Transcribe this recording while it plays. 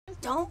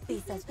Don't be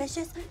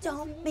suspicious.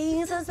 Don't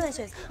be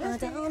suspicious.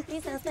 Don't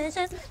be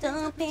suspicious.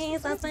 Don't be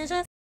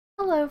suspicious.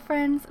 Hello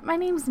friends, my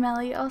name's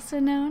Melly, also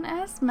known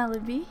as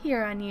Melebi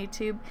here on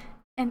YouTube,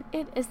 and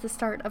it is the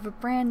start of a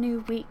brand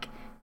new week.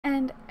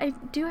 And I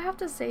do have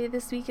to say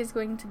this week is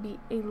going to be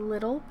a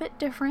little bit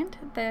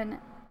different than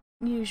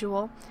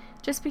usual,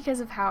 just because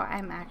of how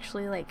I'm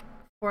actually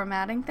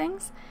formatting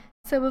things.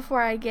 So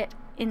before I get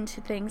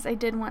into things, I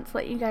did want to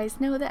let you guys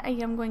know that I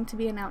am going to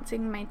be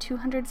announcing my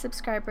 200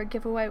 subscriber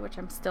giveaway, which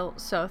I'm still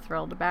so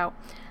thrilled about,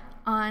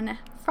 on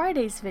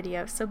Friday's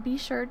video, so be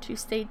sure to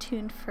stay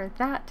tuned for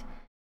that.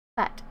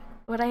 But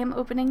what I am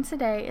opening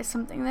today is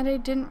something that I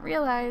didn't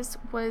realize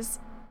was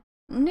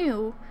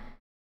new.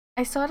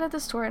 I saw it at the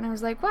store and I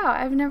was like, wow,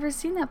 I've never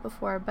seen that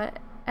before, but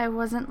I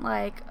wasn't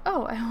like,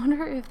 oh, I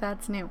wonder if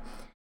that's new.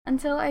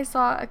 Until I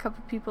saw a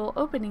couple people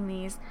opening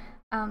these.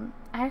 I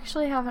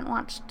actually haven't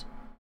watched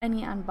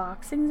any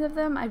unboxings of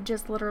them. I've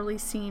just literally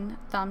seen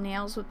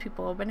thumbnails with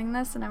people opening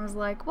this, and I was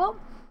like, well,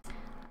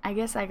 I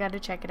guess I gotta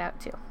check it out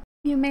too.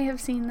 You may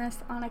have seen this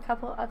on a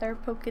couple other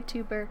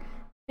PokeTuber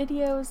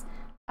videos.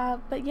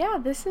 But yeah,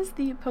 this is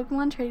the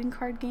Pokemon trading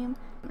card game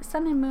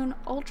Sun and Moon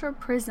Ultra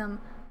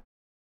Prism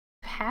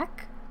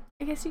pack,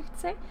 I guess you could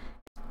say.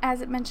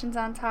 As it mentions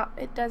on top,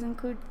 it does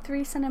include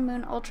 3 Sun and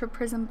Moon Ultra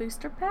Prism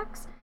booster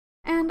packs,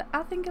 and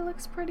I think it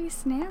looks pretty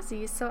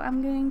snazzy, so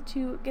I'm going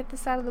to get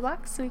this out of the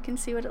box so we can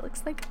see what it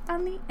looks like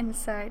on the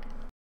inside.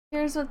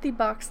 Here's what the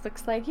box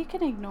looks like. You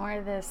can ignore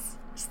this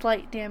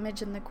slight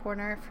damage in the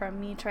corner from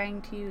me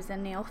trying to use a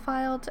nail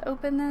file to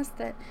open this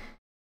that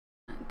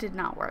did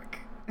not work.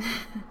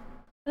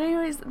 But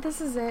anyways,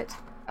 this is it.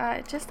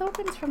 It just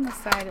opens from the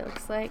side, it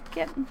looks like.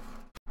 Yep.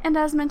 And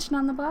as mentioned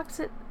on the box,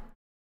 it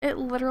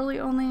literally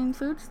only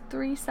includes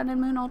 3 Sun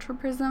and Moon Ultra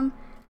Prism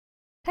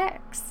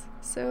packs.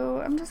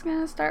 So I'm just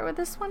going to start with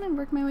this one and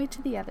work my way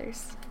to the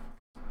others.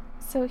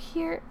 So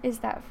here is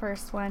that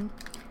first one.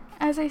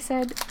 As I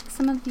said,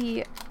 some of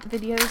the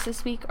videos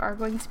this week are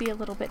going to be a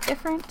little bit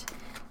different.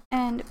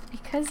 And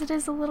because it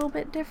is a little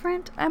bit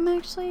different, I'm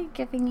actually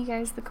giving you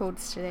guys the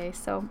codes today.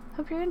 So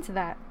hope you're into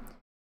that.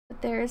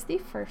 But there is the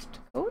first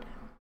code.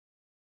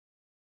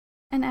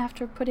 And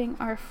after putting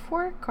our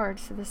 4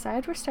 cards to the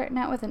side, we're starting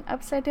out with an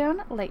upside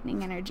down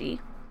lightning energy.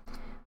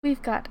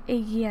 We've got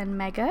a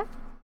Yanmega,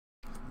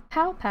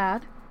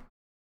 Palpad,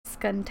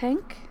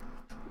 Skuntank,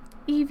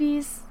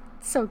 Eevee's,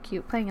 so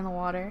cute, playing in the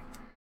water.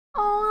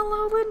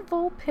 Oh, Alolan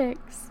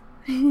Vulpix.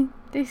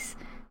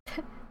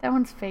 That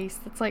one's face,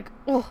 that's like,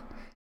 oh.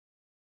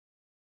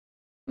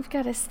 We've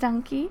got a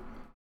Stunky,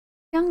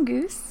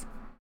 Yungoos,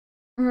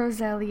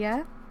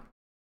 Roselia,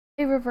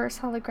 a reverse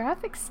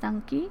holographic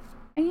Stunky,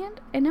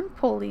 and an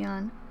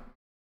Empoleon.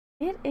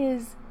 It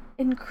is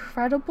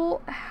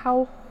incredible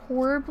how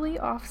horribly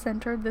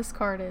off-centered this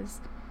card is.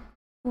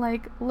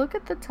 Like, look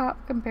at the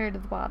top compared to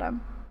the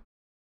bottom.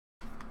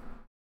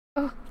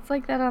 Oh, it's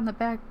like that on the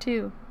back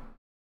too.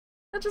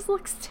 That just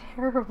looks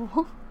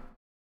terrible.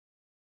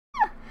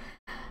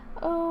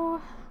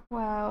 Oh,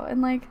 wow.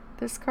 And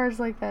this card's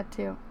like that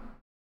too.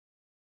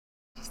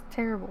 Just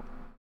terrible.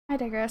 I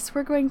digress.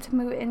 We're going to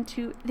move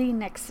into the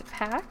next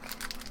pack.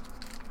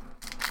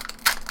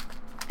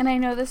 And I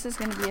know this is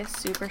going to be a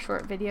super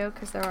short video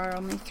because there are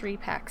only 3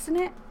 packs in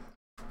it.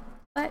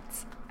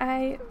 But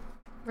I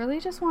really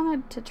just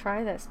wanted to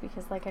try this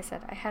because, like I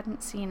said, I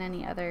hadn't seen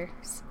any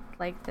others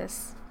like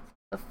this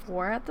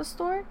before at the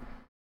store.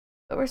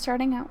 But we're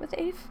starting out with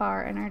a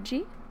Far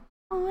Energy.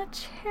 Oh, a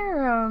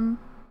Cherum.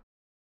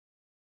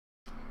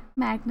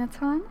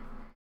 Magneton.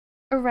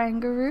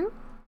 Oranguru.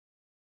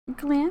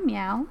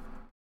 Glameow.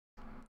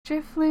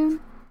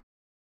 Drifloon,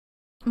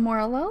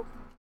 Morello,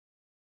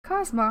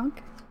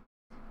 Cosmonk,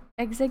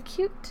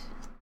 Execute,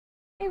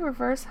 a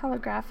reverse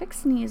holographic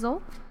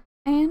Sneasel,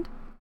 and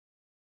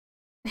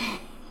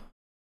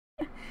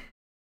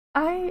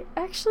I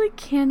actually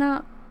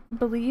cannot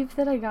believe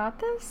that I got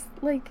this.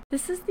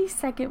 This is the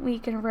 2nd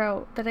week in a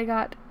row that I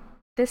got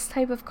this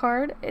type of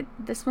card.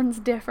 This one's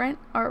different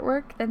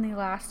artwork than the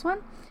last one,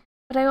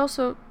 but I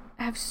also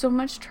have so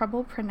much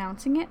trouble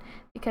pronouncing it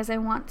because I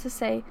want to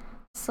say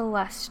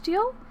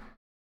Celestial,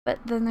 but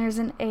then there's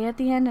an A at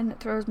the end and it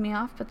throws me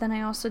off, but then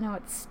I also know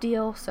it's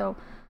steel, so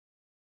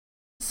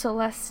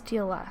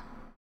Celestiala.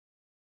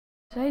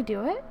 Did I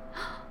do it?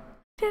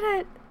 Did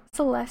it!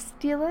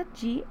 Celestiala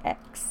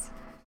GX.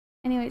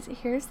 Anyways,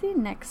 here's the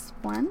next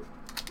one,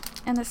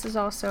 and this is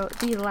also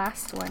the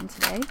last one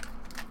today.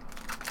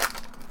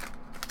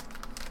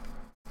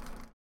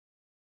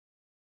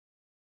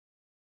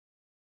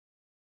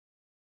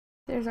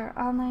 There's our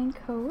online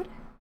code.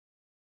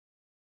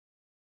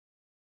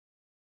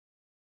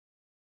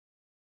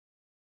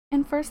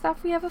 And first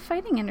off, we have a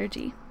Fighting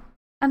Energy,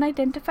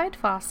 Unidentified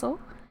Fossil,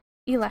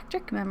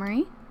 Electric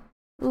Memory,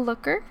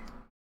 Looker,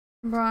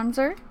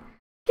 Bronzer,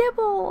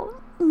 Gibble,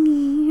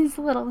 his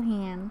little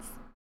hands,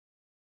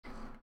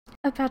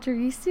 a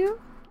Pachirisu,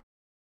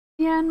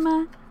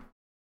 Yanma,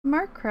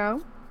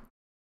 Murkrow,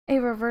 a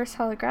reverse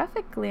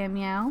holographic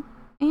Glameow,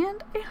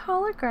 and a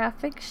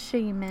holographic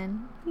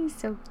Shaman. He's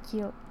so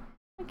cute.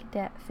 Look at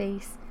that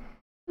face.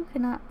 Who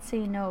cannot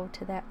say no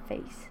to that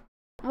face?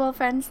 Well,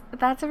 friends,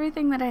 that's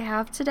everything that I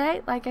have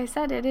today. Like I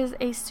said, it is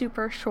a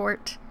super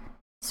short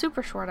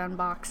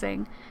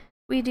unboxing.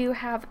 We do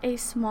have a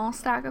small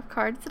stack of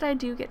cards that I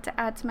do get to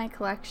add to my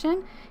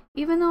collection,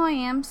 even though I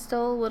am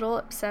still a little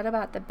upset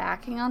about the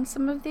backing on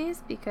some of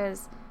these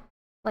because,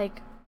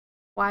 like,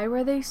 why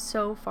were they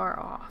so far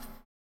off?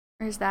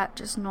 Or is that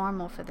just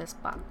normal for this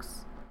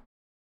box?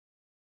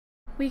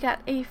 We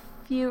got a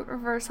few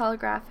reverse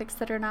holographics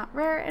that are not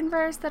rare and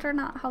rares that are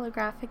not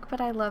holographic, but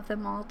I love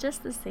them all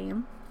just the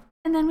same.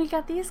 And then we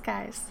got these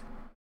guys.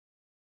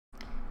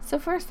 So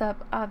first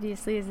up,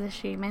 obviously, is the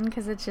Shaman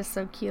because it's just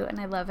so cute and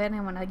I love it and I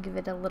want to give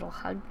it a little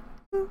hug.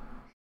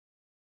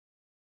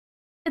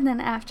 And then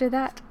after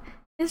that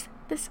is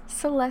this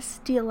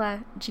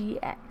Celesteela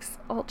GX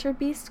Ultra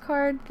Beast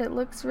card that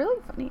looks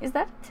really funny. Is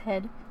that its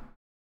head?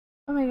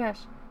 Oh my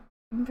gosh,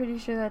 I'm pretty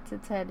sure that's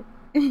its head.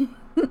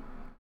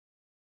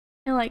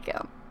 I like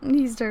him.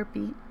 He's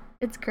derpy.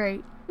 It's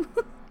great.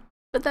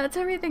 But that's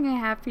everything I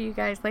have for you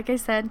guys. Like I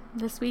said,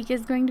 this week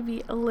is going to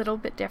be a little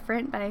bit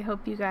different, but I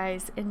hope you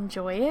guys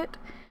enjoy it.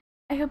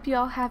 I hope you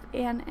all have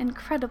an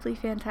incredibly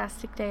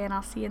fantastic day, and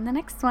I'll see you in the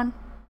next one.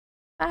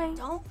 Bye.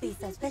 Don't be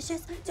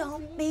suspicious.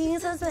 Don't be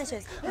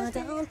suspicious.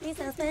 Don't be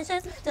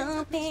suspicious.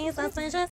 Don't be suspicious.